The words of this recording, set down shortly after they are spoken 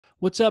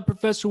What's up,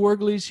 Professor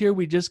Wergles here.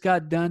 We just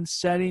got done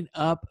setting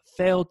up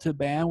fail to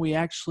ban. We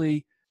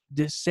actually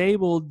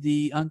disabled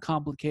the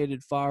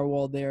uncomplicated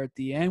firewall there at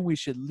the end. We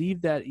should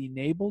leave that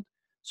enabled.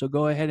 So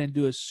go ahead and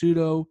do a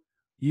sudo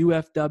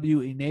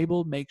UFW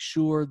enabled. Make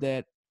sure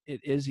that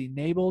it is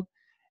enabled,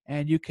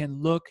 and you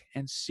can look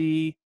and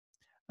see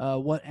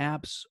what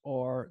apps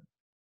or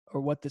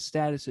what the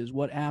status is,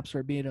 what apps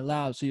are being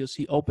allowed. So you'll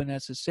see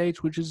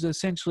OpenSSH, which is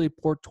essentially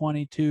port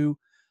 22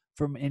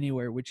 from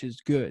anywhere, which is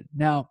good.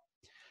 Now,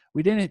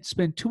 we didn't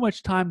spend too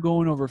much time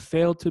going over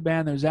fail to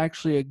ban. There's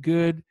actually a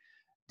good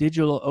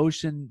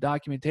DigitalOcean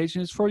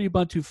documentation. It's for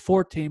Ubuntu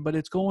 14, but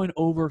it's going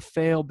over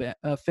fail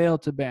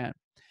to ban.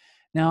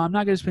 Now, I'm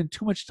not going to spend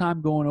too much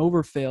time going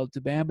over fail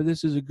to ban, but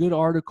this is a good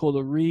article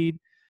to read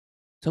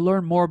to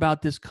learn more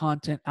about this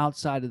content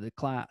outside of the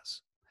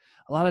class.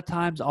 A lot of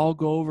times I'll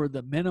go over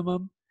the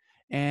minimum,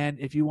 and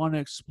if you want to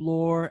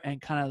explore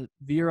and kind of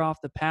veer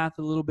off the path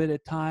a little bit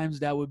at times,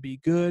 that would be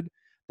good.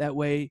 That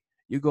way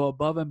you go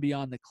above and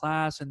beyond the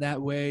class, and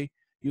that way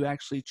you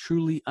actually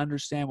truly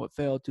understand what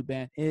fail to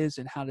ban is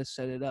and how to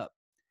set it up.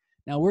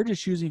 Now, we're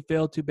just using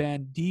fail to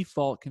ban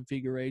default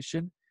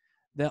configuration.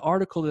 The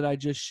article that I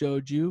just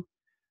showed you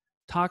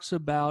talks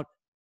about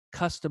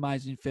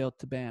customizing fail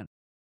to ban,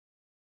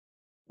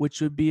 which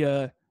would be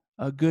a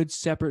good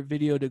separate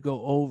video to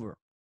go over.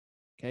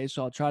 Okay,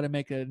 so I'll try to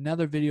make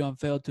another video on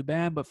fail to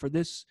ban, but for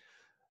this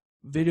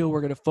video,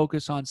 we're going to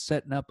focus on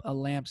setting up a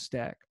LAMP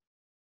stack.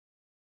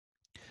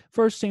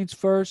 First things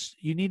first,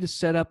 you need to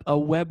set up a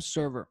web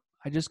server.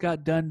 I just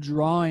got done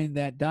drawing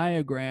that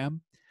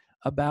diagram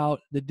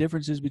about the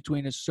differences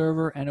between a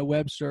server and a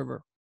web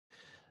server.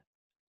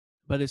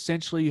 But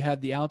essentially, you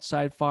have the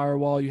outside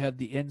firewall, you have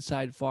the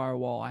inside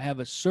firewall. I have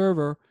a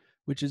server,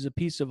 which is a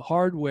piece of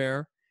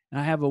hardware,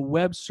 and I have a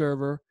web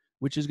server,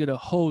 which is going to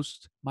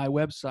host my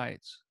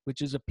websites,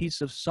 which is a piece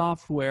of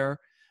software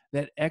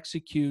that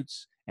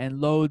executes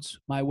and loads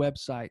my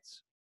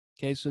websites.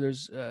 Okay, so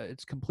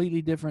it's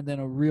completely different than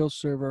a real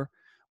server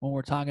when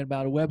we're talking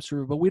about a web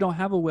server, but we don't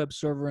have a web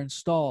server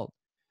installed.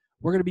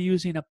 We're going to be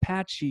using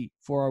Apache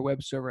for our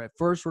web server. At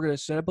first, we're going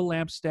to set up a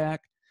LAMP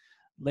stack.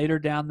 Later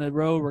down the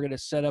road, we're going to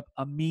set up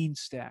a mean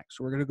stack.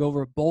 So we're going to go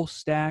over both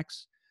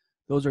stacks.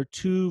 Those are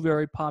two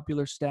very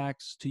popular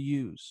stacks to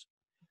use.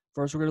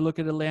 First, we're going to look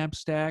at a LAMP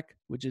stack,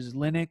 which is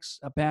Linux,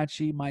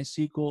 Apache,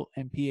 MySQL,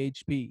 and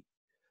PHP.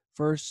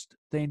 First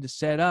thing to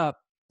set up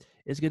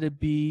is going to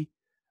be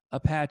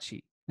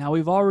Apache. Now,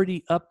 we've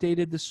already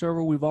updated the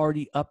server. We've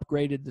already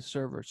upgraded the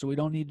server, so we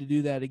don't need to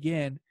do that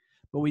again,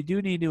 but we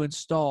do need to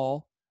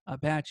install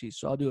Apache.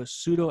 So I'll do a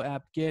sudo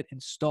apt-get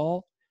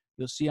install.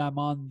 You'll see I'm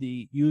on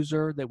the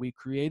user that we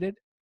created.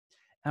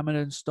 I'm going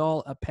to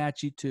install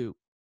Apache 2.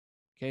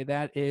 Okay,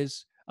 that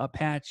is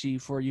Apache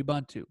for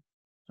Ubuntu.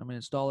 I'm going to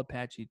install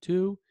Apache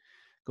 2.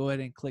 Go ahead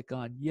and click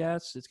on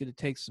yes. It's going to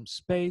take some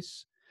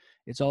space.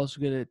 It's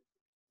also going to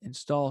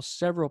install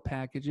several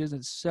packages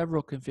and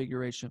several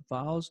configuration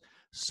files.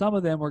 Some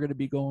of them we're going to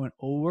be going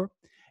over.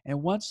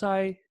 And once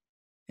I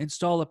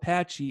install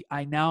Apache,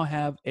 I now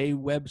have a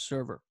web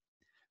server.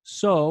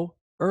 So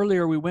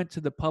earlier we went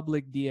to the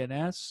public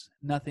DNS.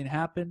 Nothing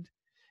happened.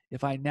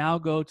 If I now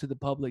go to the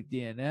public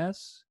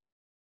DNS,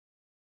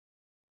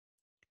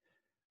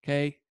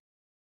 okay,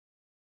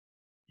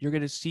 you're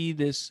going to see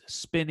this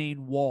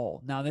spinning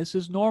wall. Now, this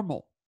is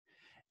normal.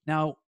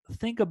 Now,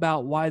 think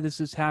about why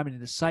this is happening.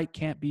 The site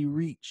can't be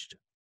reached.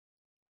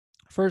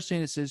 First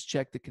thing it says,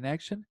 check the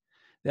connection.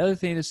 The other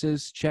thing it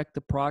says, check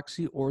the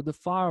proxy or the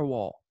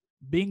firewall.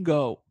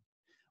 Bingo.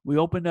 We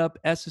opened up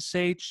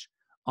SSH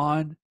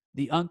on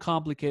the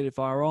uncomplicated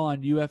firewall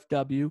on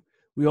UFW.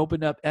 We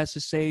opened up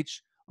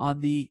SSH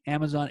on the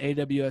Amazon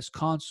AWS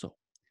console.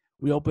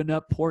 We opened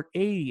up port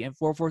 80 and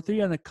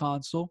 443 on the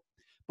console,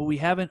 but we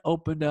haven't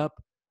opened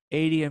up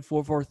 80 and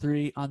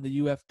 443 on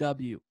the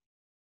UFW.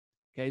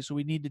 Okay, so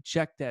we need to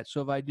check that.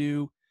 So if I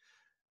do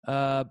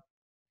UFW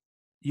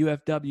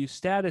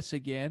status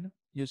again,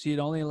 you'll see it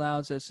only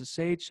allows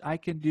SSH. I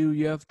can do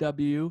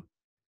UFW,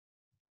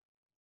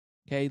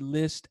 okay,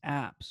 list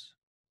apps.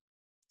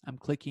 I'm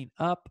clicking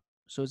up,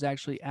 so it's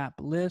actually app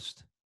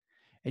list.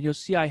 And you'll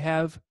see I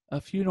have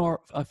a few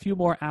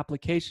more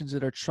applications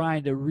that are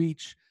trying to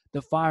reach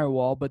the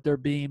firewall, but they're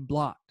being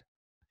blocked.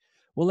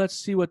 Well, let's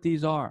see what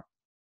these are.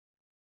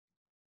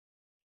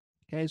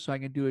 Okay, so I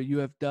can do a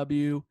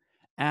UFW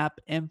app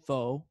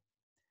info,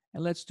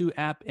 and let's do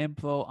app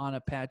info on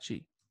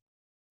Apache.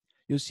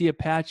 You'll see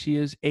Apache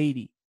is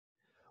 80.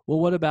 Well,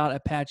 what about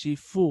Apache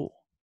full?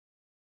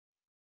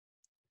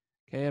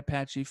 Okay,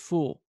 Apache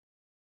full.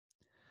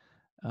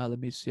 Let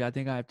me see. I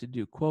think I have to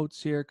do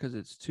quotes here because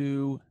it's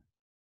 2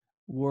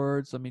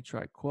 words. Let me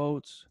try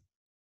quotes.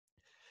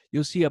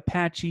 You'll see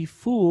Apache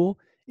full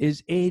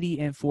is 80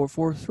 and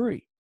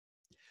 443.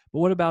 But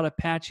what about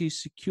Apache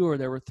secure?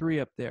 There were 3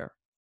 up there.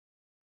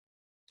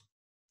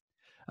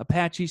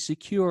 Apache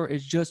secure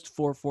is just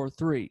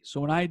 443.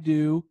 So when I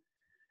do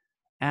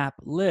app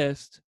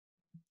list,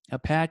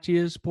 Apache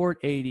is port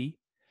 80,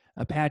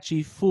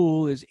 Apache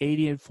full is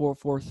 80 and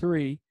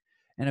 443,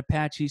 and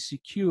Apache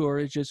Secure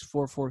is just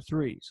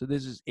 443. So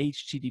this is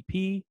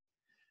HTTP,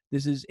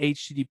 this is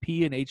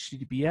HTTP and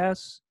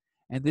HTTPS,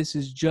 and this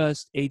is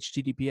just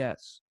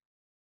HTTPS.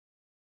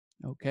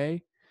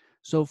 Okay,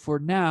 so for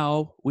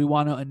now, we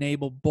want to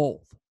enable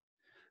both.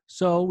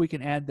 So we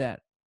can add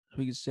that.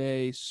 We can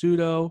say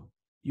sudo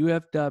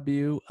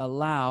ufw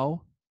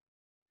allow,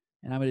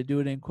 and I'm going to do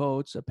it in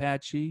quotes,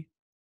 Apache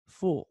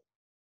full.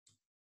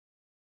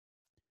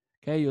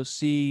 Okay, you'll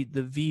see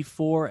the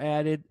v4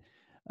 added,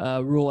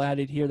 rule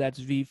added here. That's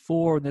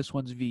v4, and this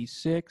one's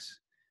v6.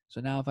 So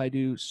now if I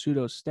do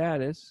sudo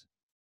status,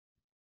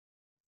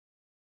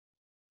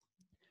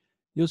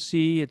 you'll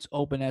see it's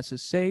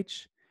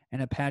OpenSSH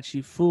and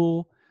Apache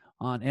full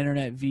on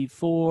Internet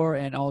v4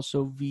 and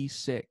also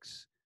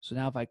v6. So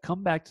now if I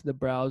come back to the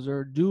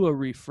browser, do a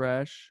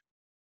refresh,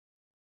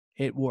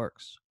 it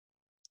works.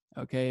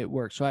 Okay, it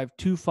works. So I have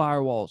two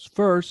firewalls.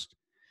 First,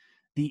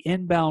 the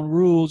inbound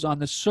rules on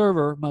the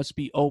server must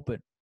be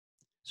open.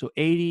 So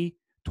 80,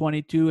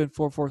 22, and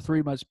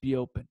 443 must be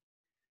open.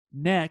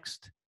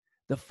 Next,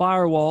 the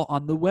firewall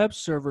on the web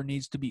server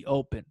needs to be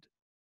opened.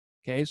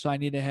 Okay, so I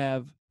need to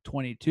have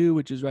 22,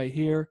 which is right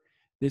here.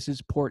 This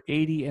is port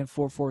 80 and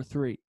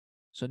 443.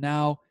 So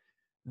now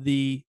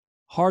the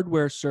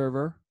hardware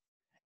server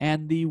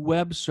and the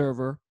web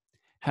server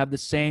have the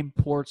same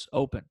ports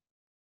open.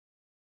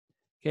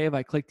 Okay, if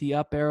I click the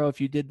up arrow, if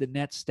you did the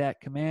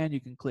netstat command, you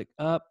can click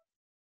up,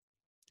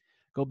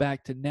 go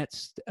back to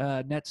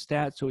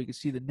netstat so we can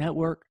see the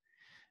network.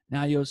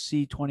 Now you'll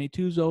see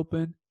 22's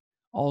open,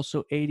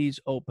 also 80's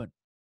open.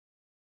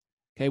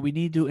 Okay, we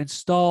need to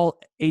install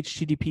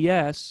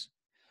HTTPS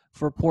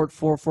for port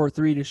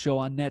 443 to show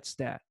on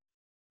netstat.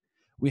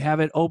 We have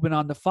it open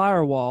on the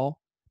firewall,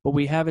 but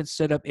we haven't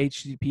set up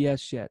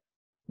HTTPS yet,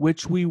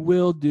 which we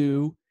will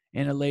do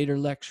in a later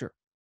lecture.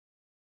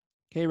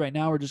 Okay, right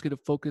now we're just going to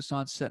focus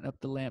on setting up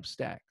the LAMP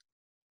stack.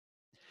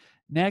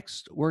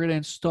 Next, we're going to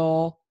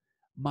install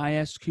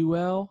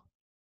MySQL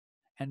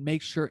and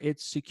make sure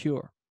it's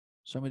secure.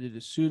 So I'm going to do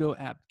sudo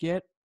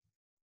apt-get.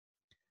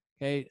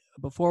 Okay,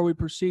 before we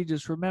proceed,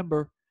 just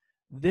remember,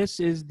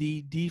 this is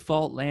the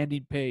default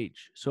landing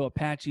page. So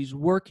Apache's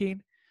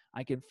working.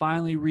 I can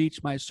finally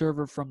reach my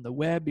server from the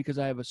web because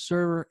I have a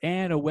server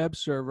and a web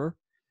server.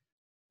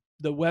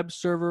 The web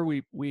server,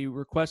 we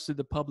requested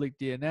the public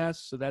DNS,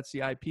 so that's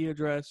the IP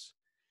address.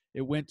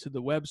 It went to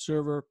the web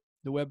server.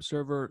 The web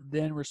server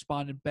then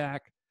responded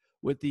back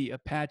with the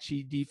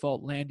Apache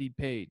default landing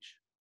page.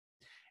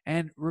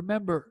 And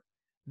remember,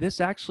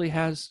 this actually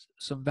has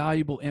some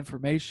valuable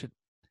information.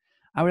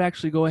 I would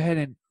actually go ahead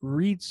and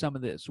read some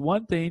of this.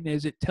 One thing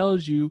is it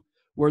tells you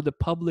where the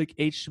public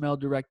HTML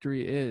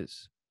directory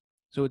is.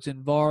 So it's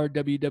in var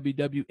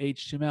www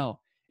HTML.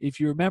 If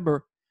you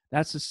remember,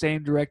 that's the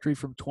same directory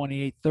from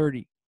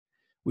 2830.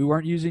 We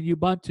weren't using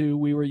Ubuntu.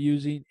 We were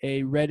using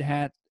a Red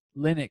Hat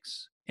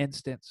Linux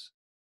instance.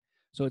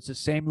 So it's the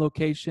same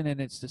location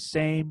and it's the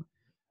same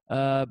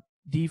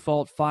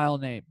default file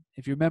name.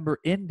 If you remember,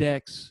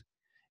 index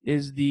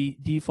is the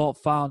default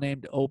file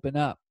name to open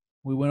up.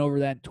 We went over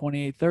that in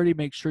 2830.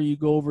 Make sure you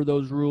go over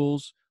those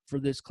rules for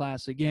this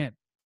class again.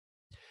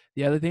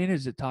 The other thing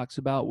is it talks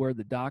about where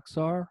the docs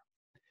are.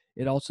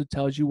 It also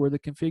tells you where the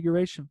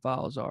configuration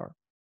files are.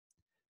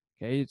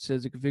 Okay, it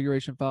says the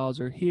configuration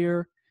files are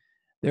here.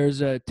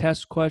 There's a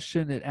test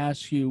question that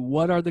asks you,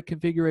 what are the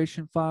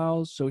configuration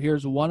files? So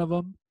here's one of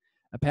them,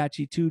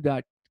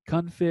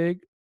 apache2.config.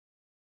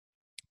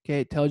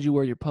 Okay, it tells you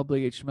where your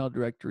public HTML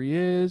directory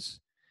is.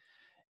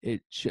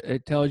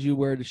 It tells you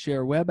where to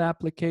share web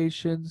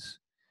applications.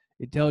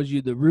 It tells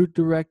you the root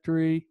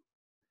directory.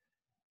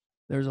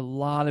 There's a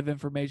lot of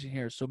information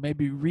here. So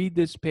maybe read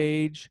this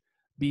page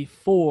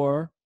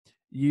before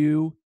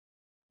you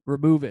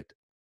remove it.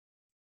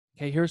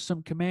 Okay, here's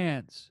some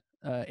commands.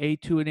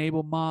 A2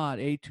 enable mod,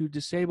 A2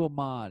 disable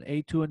mod,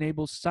 A2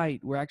 enable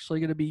site. We're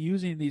actually going to be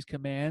using these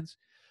commands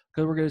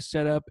because we're going to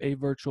set up a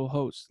virtual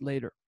host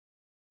later.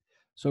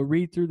 So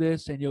read through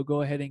this and you'll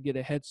go ahead and get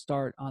a head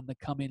start on the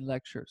coming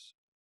lectures.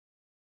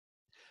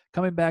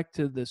 Coming back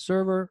to the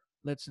server,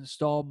 let's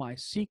install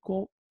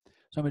MySQL.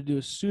 So I'm going to do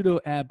a sudo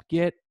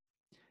apt-get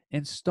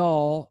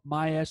install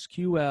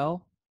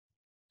MySQL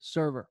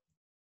server.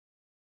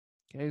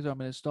 Okay, so I'm going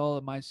to install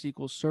a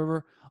MySQL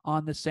server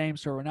on the same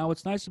server. Now,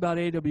 what's nice about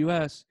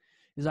AWS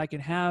is I can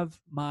have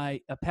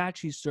my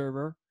Apache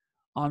server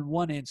on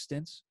one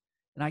instance,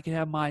 and I can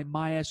have my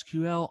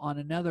MySQL on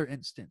another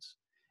instance.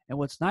 And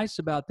what's nice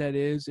about that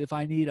is if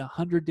I need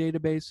 100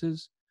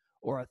 databases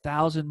or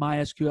 1,000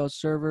 MySQL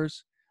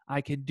servers, I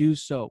can do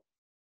so.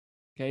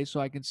 Okay, so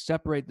I can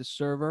separate the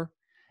server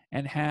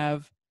and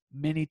have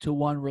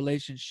many-to-one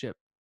relationship.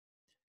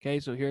 Okay,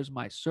 so here's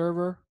my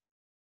server,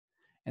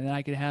 and then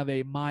I can have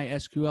a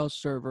MySQL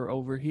server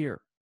over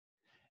here.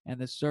 And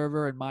the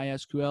server and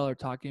MySQL are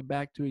talking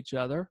back to each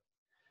other.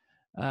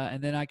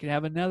 And then I can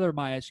have another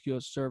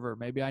MySQL server.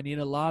 Maybe I need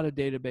a lot of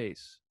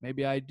database.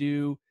 Maybe I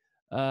do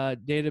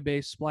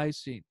database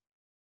splicing.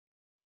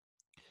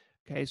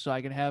 Okay, so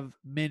I can have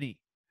many.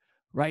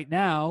 Right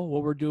now,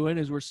 what we're doing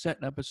is we're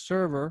setting up a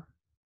server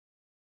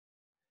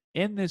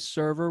In this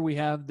server, we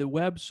have the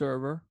web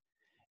server,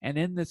 and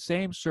in the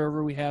same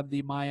server, we have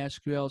the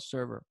MySQL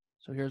server.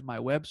 So here's my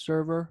web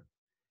server.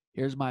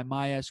 Here's my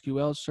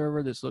MySQL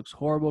server. This looks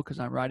horrible because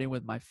I'm writing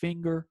with my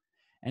finger.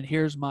 And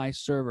here's my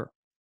server,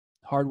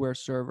 hardware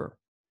server.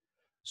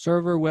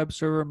 Server, web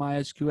server,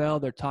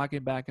 MySQL, they're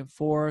talking back and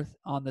forth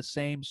on the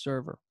same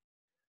server.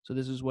 So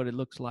this is what it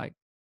looks like.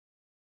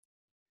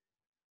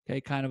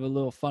 Okay, kind of a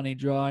little funny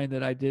drawing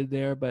that I did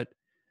there, but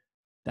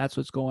that's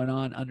what's going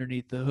on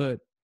underneath the hood.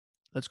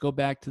 Let's go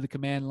back to the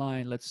command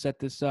line. Let's set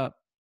this up.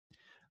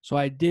 So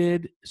I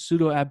did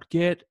sudo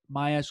apt-get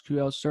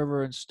MySQL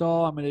server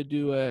install. I'm going to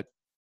do a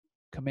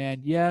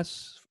command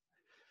yes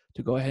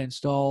to go ahead and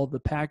install the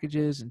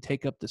packages and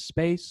take up the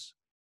space.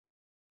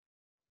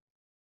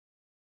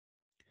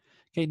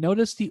 Okay,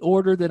 notice the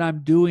order that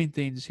I'm doing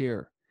things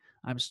here.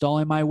 I'm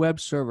installing my web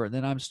server,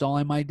 then I'm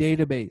installing my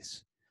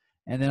database,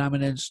 and then I'm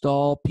going to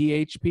install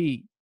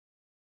PHP.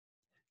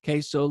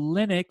 Okay, so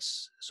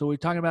Linux, so we're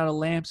talking about a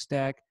LAMP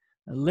stack.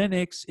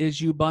 Linux is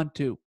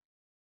Ubuntu.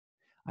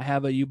 I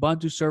have a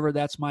Ubuntu server,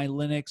 that's my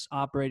Linux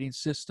operating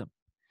system.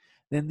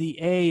 Then the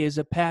A is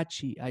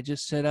Apache. I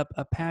just set up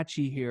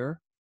Apache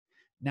here.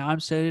 Now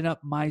I'm setting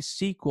up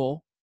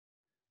MySQL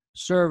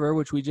server,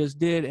 which we just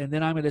did, and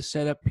then I'm going to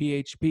set up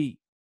PHP.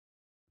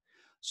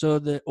 So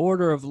the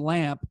order of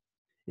LAMP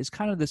is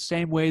kind of the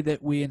same way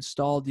that we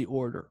installed the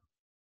order.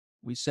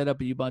 We set up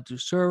a Ubuntu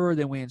server,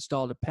 then we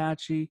installed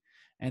Apache,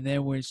 and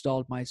then we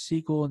installed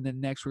MySQL, and then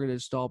next we're going to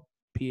install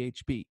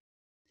PHP.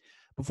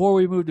 Before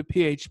we move to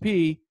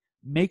PHP,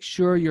 make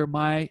sure your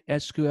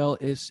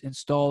MySQL is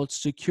installed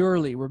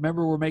securely.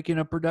 Remember, we're making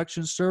a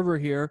production server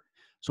here,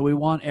 so we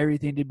want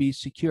everything to be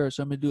secure.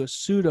 So I'm going to do a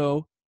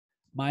sudo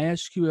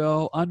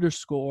MySQL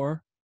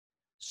underscore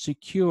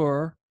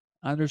secure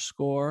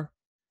underscore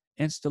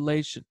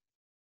installation.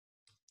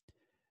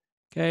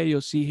 Okay,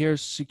 you'll see here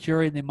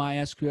securing the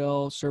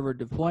MySQL server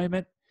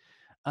deployment.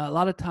 A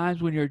lot of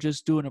times when you're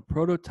just doing a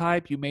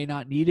prototype, you may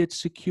not need it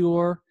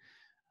secure,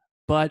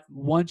 but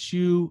once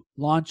you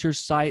launch your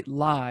site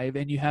live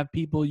and you have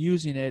people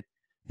using it,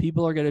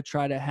 people are going to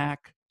try to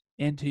hack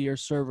into your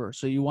server.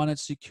 So you want it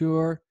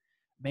secure.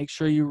 Make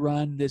sure you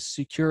run this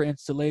secure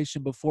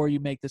installation before you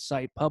make the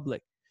site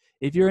public.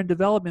 If you're in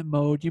development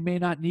mode, you may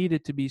not need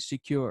it to be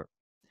secure.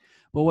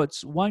 But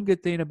what's one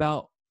good thing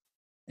about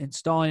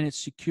installing it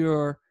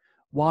secure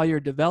while you're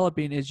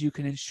developing is you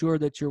can ensure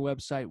that your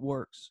website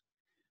works.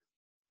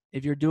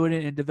 If you're doing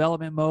it in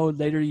development mode,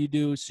 later you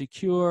do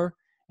secure,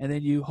 and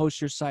then you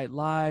host your site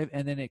live,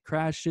 and then it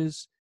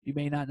crashes, you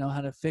may not know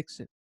how to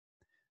fix it.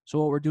 So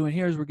what we're doing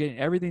here is we're getting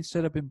everything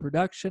set up in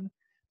production.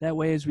 That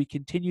way, as we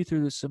continue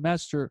through the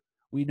semester,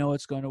 we know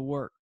it's going to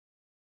work.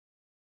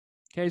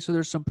 Okay, so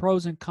there's some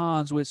pros and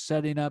cons with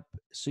setting up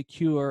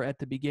secure at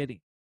the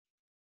beginning.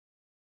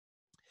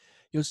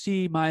 You'll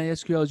see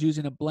MySQL is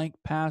using a blank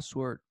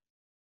password.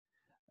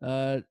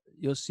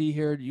 You'll see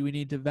here we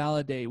need to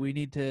validate. We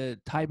need to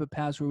type a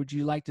password. Would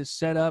you like to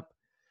set up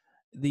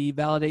the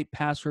validate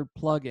password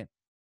plugin?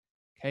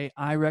 Okay,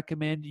 I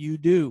recommend you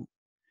do.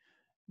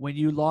 When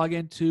you log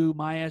into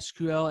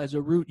MySQL as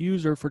a root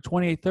user for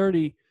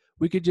 2830,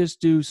 we could just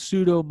do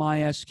sudo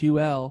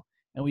MySQL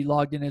and we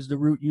logged in as the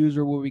root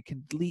user where we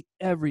can delete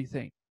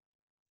everything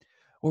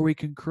or we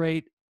can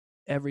create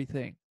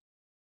everything.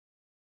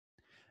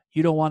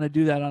 You don't want to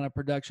do that on a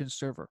production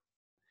server.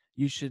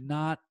 You should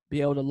not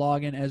be able to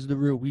log in as the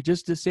root. We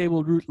just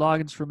disabled root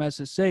logins from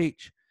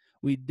SSH.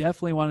 We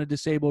definitely want to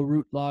disable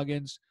root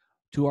logins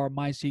to our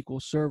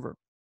MySQL server.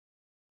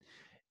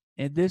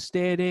 In this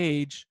day and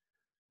age,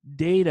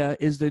 data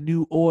is the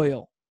new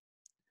oil,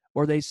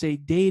 or they say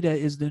data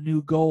is the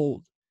new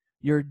gold.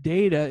 Your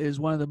data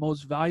is one of the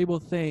most valuable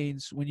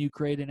things when you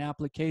create an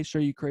application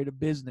or you create a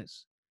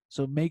business.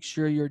 So make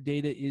sure your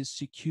data is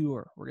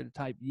secure. We're going to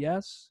type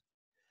yes.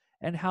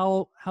 And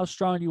how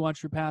strong do you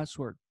want your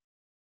password?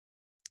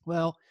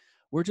 Well,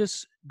 we're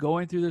just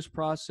going through this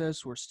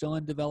process. We're still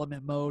in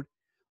development mode.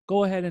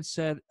 Go ahead and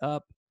set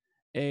up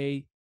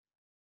a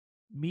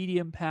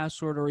medium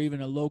password or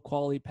even a low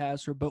quality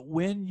password. But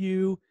when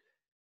you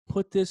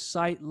put this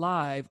site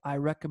live, I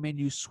recommend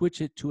you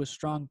switch it to a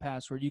strong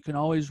password. You can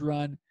always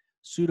run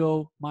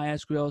sudo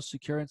MySQL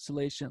secure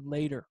installation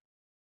later.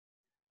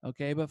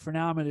 Okay, but for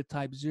now I'm going to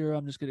type 0.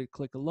 I'm just going to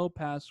click a low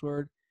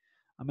password.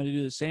 I'm going to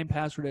do the same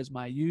password as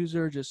my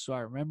user just so I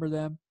remember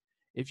them.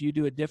 If you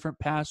do a different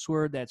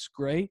password, that's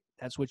great.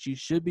 That's what you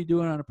should be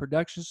doing on a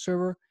production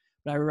server,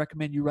 but I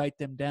recommend you write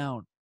them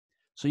down.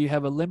 So you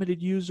have a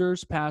limited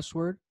users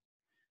password,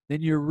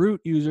 then your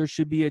root user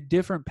should be a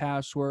different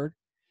password,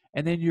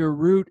 and then your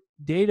root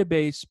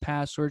database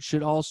password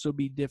should also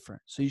be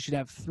different. So you should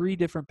have 3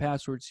 different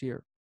passwords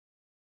here.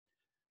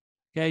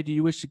 Okay, do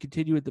you wish to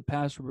continue with the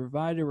password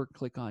provider? Or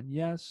click on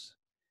yes.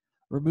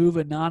 Remove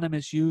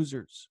anonymous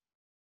users.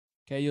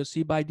 Okay, you'll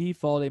see by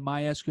default a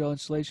MySQL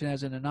installation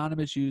has an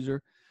anonymous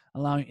user,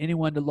 allowing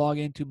anyone to log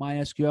into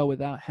MySQL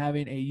without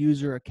having a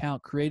user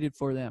account created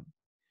for them.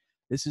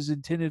 This is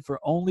intended for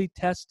only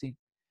testing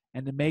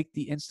and to make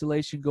the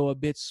installation go a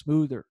bit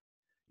smoother.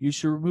 You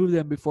should remove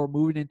them before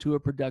moving into a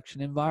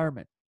production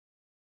environment.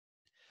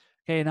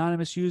 Okay,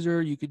 anonymous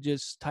user, you could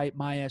just type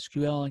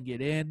MySQL and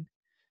get in.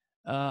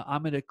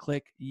 I'm going to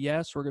click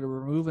yes. We're going to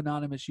remove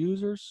anonymous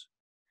users.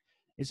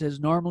 It says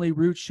normally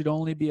root should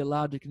only be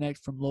allowed to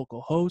connect from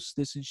local hosts.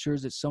 This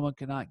ensures that someone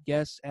cannot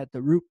guess at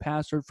the root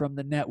password from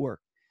the network.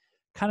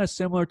 Kind of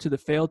similar to the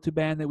fail to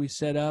ban that we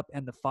set up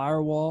and the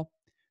firewall.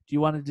 Do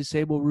you want to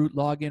disable root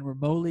login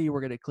remotely?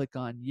 We're going to click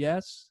on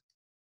yes.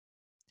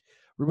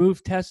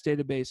 Remove test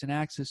database and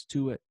access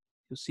to it.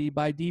 You'll see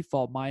by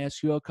default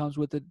MySQL comes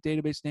with a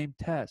database named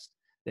test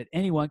that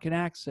anyone can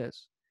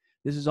access.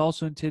 This is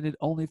also intended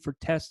only for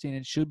testing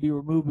and should be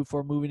removed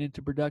before moving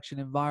into production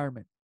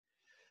environment.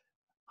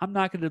 I'm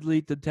not going to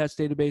delete the test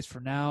database for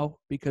now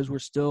because we're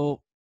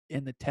still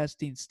in the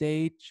testing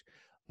stage,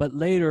 but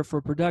later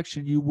for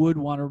production you would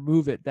want to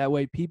remove it. That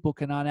way people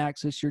cannot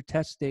access your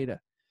test data,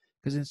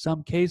 because in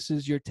some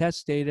cases your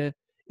test data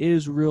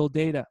is real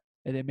data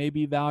and it may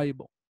be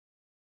valuable.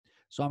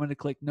 So I'm going to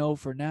click no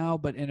for now,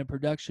 but in a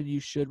production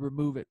you should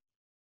remove it.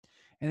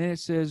 And then it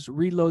says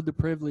reload the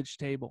privilege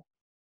table.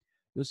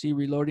 You'll see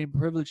reloading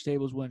privilege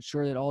tables will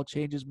ensure that all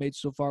changes made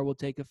so far will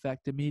take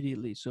effect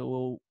immediately.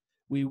 So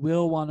we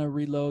will want to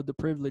reload the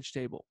privilege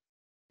table.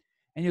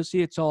 And you'll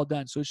see it's all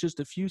done. So it's just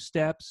a few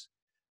steps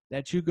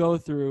that you go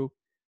through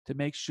to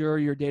make sure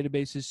your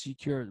database is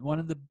secure. One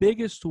of the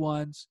biggest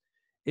ones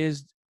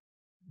is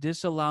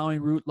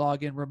disallowing root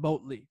login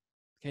remotely.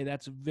 Okay,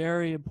 that's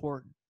very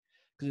important,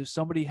 because if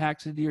somebody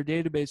hacks into your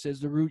database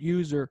as the root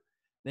user,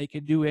 they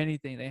can do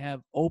anything. They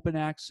have open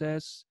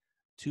access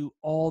to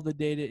all the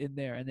data in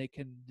there, and they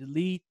can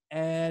delete,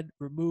 add,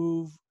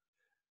 remove,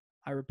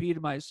 I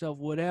repeated myself,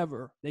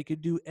 whatever. They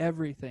could do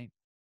everything.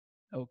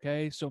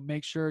 Okay, so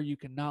make sure you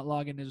cannot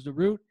log in as the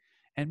root,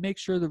 and make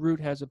sure the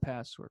root has a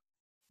password.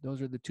 Those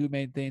are the two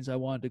main things I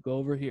wanted to go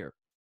over here.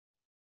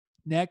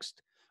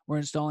 Next, we're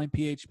installing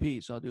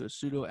PHP. So I'll do a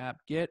sudo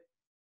apt-get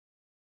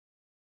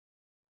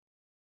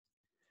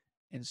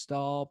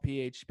install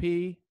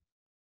PHP.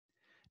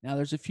 Now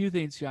there's a few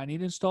things here. I need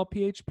to install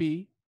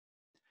PHP.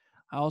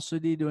 I also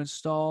need to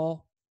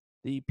install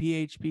the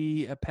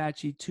PHP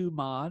Apache 2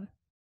 mod.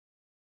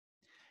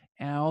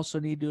 And I also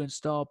need to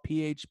install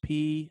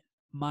PHP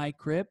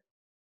MyCrypt.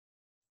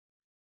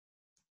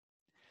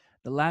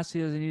 The last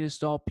thing is I need to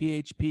install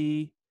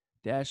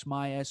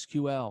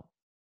PHP-MySQL.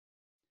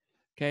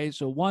 Okay,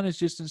 so one is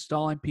just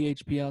installing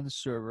PHP on the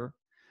server.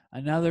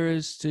 Another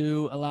is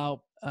to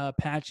allow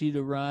Apache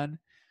to run.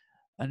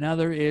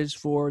 Another is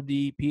for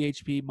the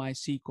PHP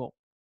MySQL.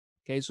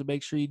 Okay, so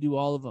make sure you do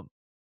all of them.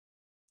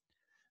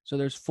 So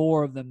there's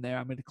 4 of them there.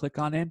 I'm going to click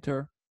on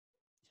enter.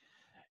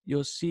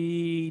 You'll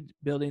see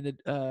building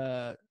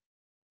the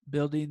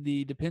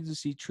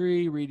dependency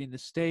tree, reading the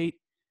state.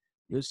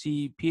 You'll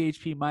see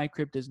PHP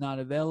MyCrypt is not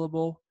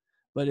available,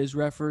 but is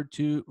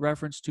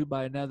referenced to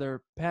by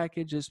another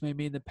package. This may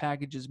mean the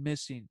package is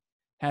missing,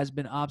 has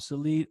been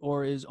obsolete,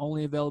 or is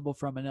only available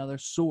from another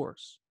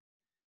source.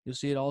 You'll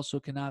see it also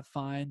cannot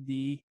find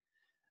the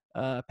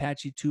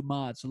Apache 2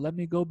 mod. So let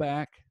me go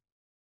back.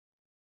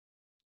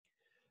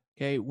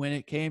 Okay, when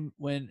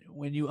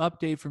you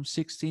update from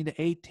 16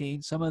 to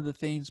 18, some of the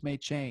things may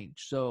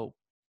change. So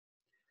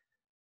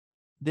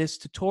this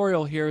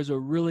tutorial here is a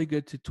really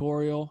good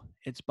tutorial.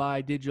 It's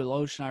by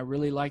DigitalOcean. I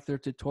really like their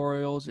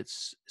tutorials.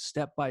 It's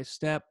step by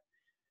step.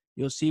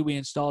 You'll see we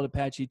installed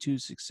Apache 2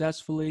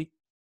 successfully.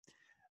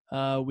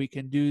 We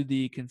can do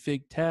the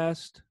config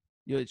test.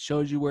 It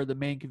shows you where the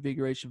main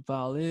configuration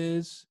file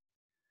is.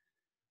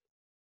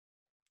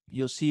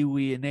 You'll see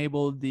we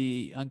enabled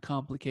the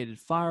uncomplicated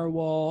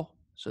firewall,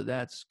 so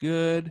that's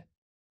good.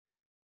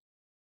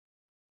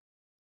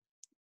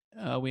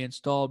 We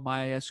installed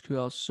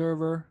MySQL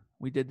Server.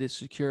 We did this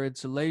secure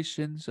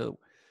installation, so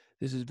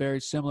this is very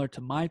similar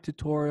to my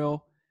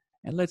tutorial.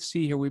 And let's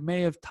see here, we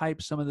may have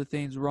typed some of the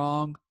things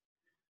wrong.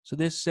 So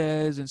this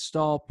says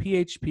install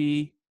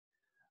PHP,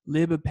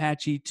 lib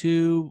Apache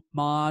 2,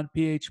 mod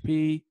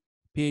PHP,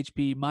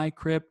 PHP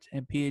MyCrypt,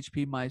 and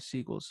PHP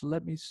MySQL. So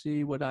let me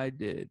see what I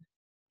did.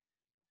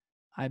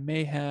 I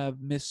may have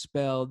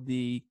misspelled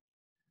the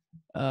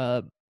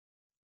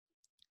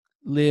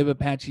lib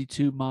Apache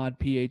 2 mod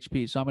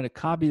PHP. So I'm going to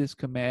copy this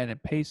command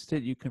and paste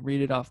it. You can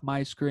read it off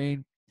my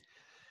screen.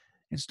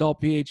 Install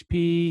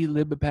PHP,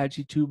 lib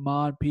Apache 2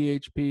 mod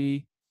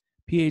PHP,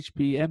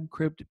 PHP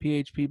mcrypt,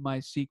 PHP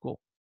MySQL.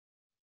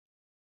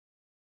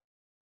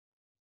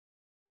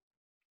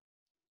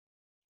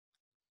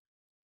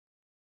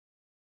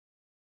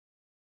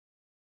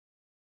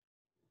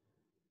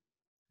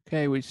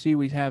 Okay, we see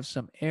we have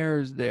some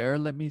errors there.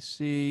 Let me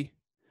see.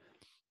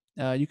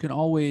 You can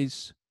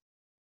always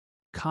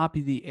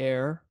copy the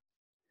error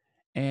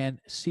and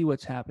see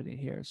what's happening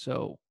here.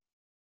 So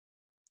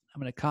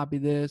I'm going to copy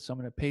this. I'm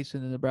going to paste it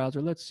in the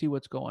browser. Let's see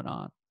what's going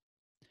on.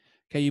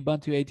 Okay,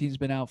 Ubuntu 18 has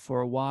been out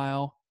for a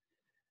while,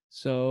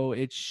 so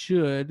it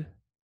should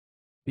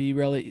be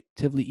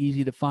relatively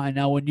easy to find.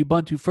 Now, when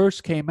Ubuntu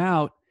first came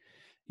out,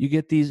 you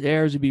get these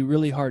errors, it'd be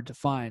really hard to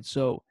find.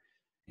 So,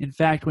 in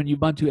fact, when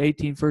Ubuntu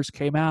 18 first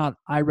came out,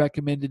 I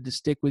recommended to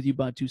stick with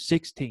Ubuntu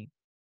 16.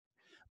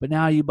 But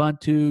now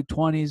Ubuntu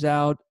 20 is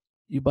out,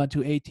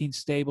 Ubuntu 18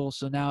 stable,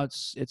 so now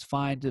it's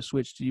fine to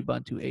switch to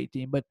Ubuntu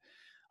 18. But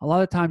a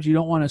lot of times you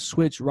don't want to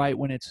switch right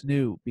when it's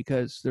new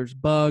because there's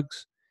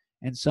bugs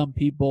and some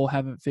people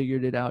haven't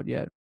figured it out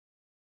yet.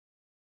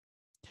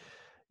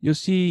 You'll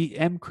see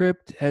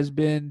mcrypt has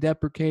been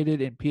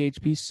deprecated in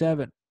PHP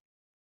 7.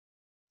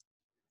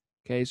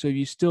 Okay, so if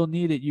you still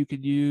need it, you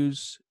could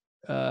use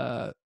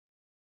this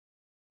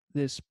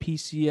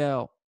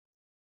PCL.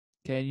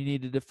 Okay, you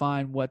need to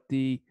define what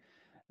the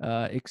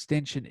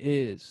extension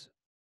is.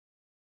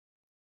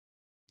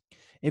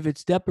 If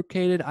it's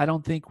deprecated, I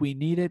don't think we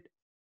need it.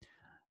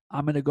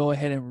 I'm going to go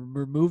ahead and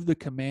remove the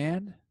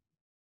command.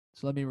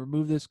 So let me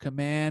remove this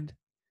command.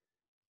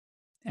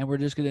 And we're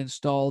just going to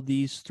install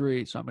these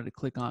three. So I'm going to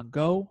click on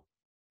go.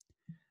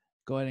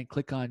 Go ahead and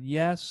click on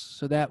yes.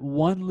 So that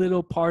one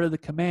little part of the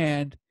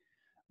command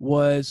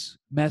was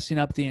messing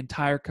up the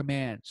entire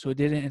command. So it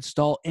didn't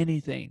install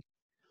anything.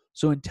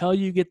 So until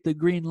you get the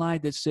green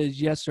light that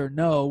says yes or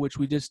no, which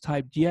we just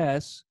typed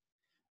yes,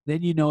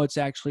 then you know it's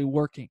actually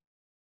working.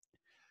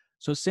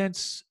 So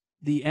since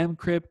the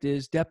mcrypt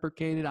is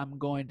deprecated, I'm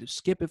going to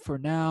skip it for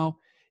now.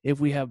 If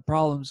we have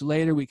problems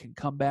later, we can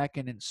come back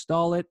and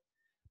install it.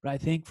 But I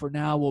think for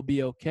now we'll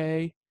be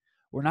okay.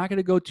 We're not going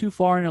to go too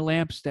far in a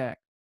LAMP stack.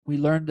 We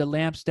learned the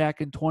LAMP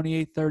stack in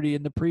 2830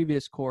 in the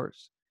previous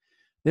course.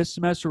 This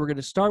semester we're going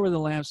to start with a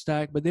LAMP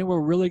stack, but then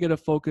we're really going to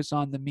focus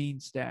on the mean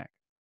stack.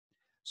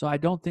 So I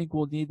don't think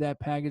we'll need that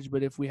package,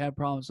 but if we have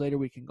problems later,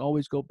 we can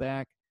always go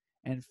back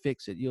and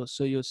fix it.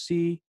 So you'll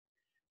see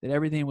that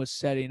everything was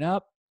setting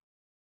up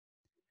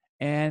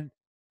and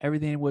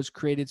everything was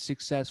created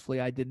successfully.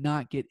 I did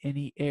not get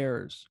any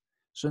errors.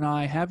 So now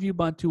I have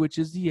Ubuntu, which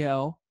is the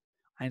L.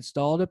 I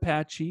installed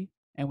Apache,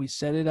 and we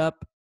set it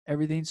up,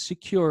 everything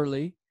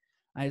securely.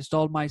 I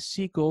installed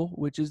MySQL,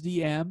 which is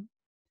the M.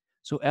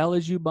 So L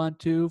is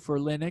Ubuntu for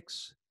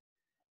Linux.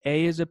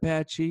 A is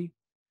Apache.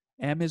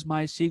 M is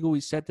MySQL. We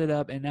set that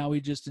up, and now we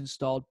just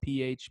installed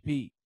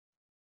PHP.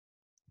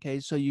 Okay,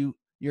 so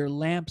your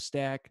LAMP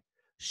stack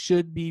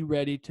should be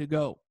ready to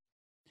go.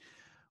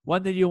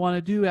 One thing you want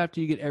to do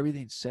after you get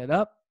everything set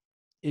up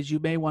is you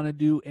may want to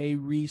do a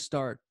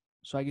restart.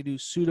 So I can do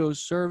sudo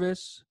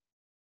service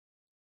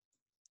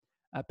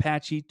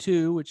Apache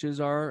 2, which is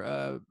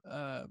our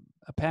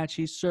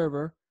Apache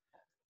server,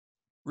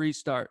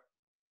 restart.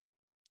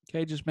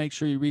 Okay, just make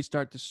sure you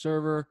restart the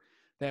server.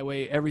 That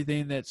way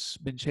everything that's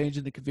been changed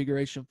in the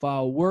configuration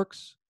file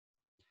works.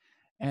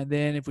 And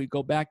then if we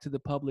go back to the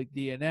public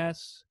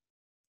DNS,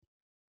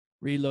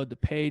 reload the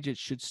page, it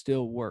should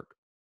still work.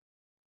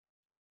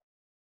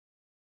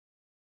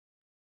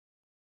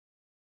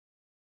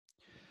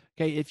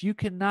 Okay, if you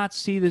cannot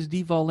see this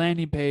default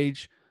landing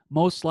page,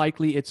 most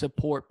likely it's a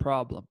port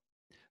problem.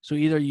 So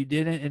either you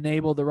didn't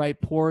enable the right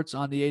ports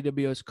on the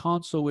AWS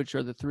console, which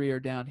are the three are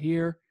down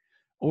here,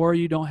 or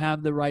you don't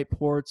have the right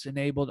ports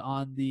enabled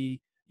on the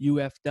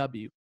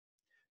UFW.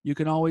 You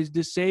can always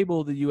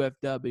disable the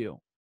UFW.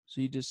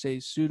 So you just say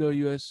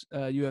sudo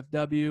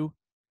UFW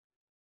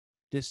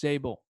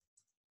disable.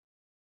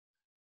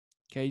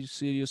 Okay,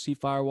 you'll see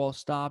firewall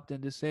stopped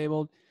and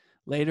disabled.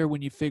 Later,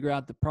 when you figure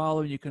out the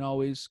problem, you can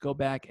always go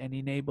back and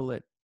enable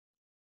it.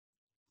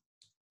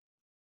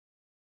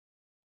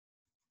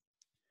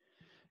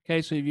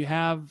 Okay, so if you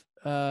have,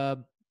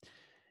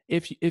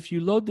 if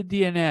you load the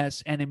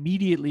DNS and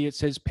immediately it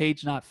says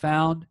page not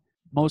found,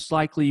 most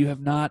likely you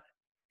have not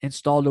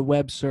installed a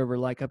web server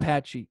like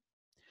Apache.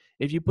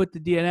 If you put the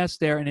DNS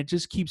there and it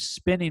just keeps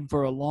spinning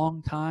for a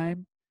long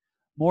time,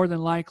 more than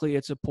likely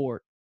it's a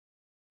port.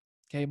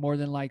 Okay, more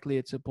than likely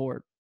it's a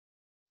port.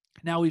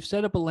 Now we've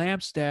set up a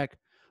LAMP stack.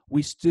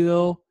 We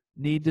still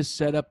need to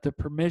set up the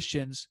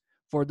permissions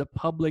for the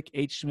public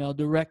HTML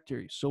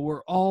directory. So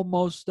we're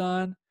almost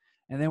done,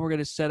 and then we're going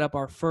to set up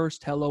our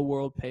first Hello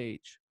World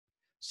page.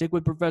 Stick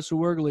with Professor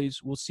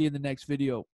Wergles. We'll see you in the next video.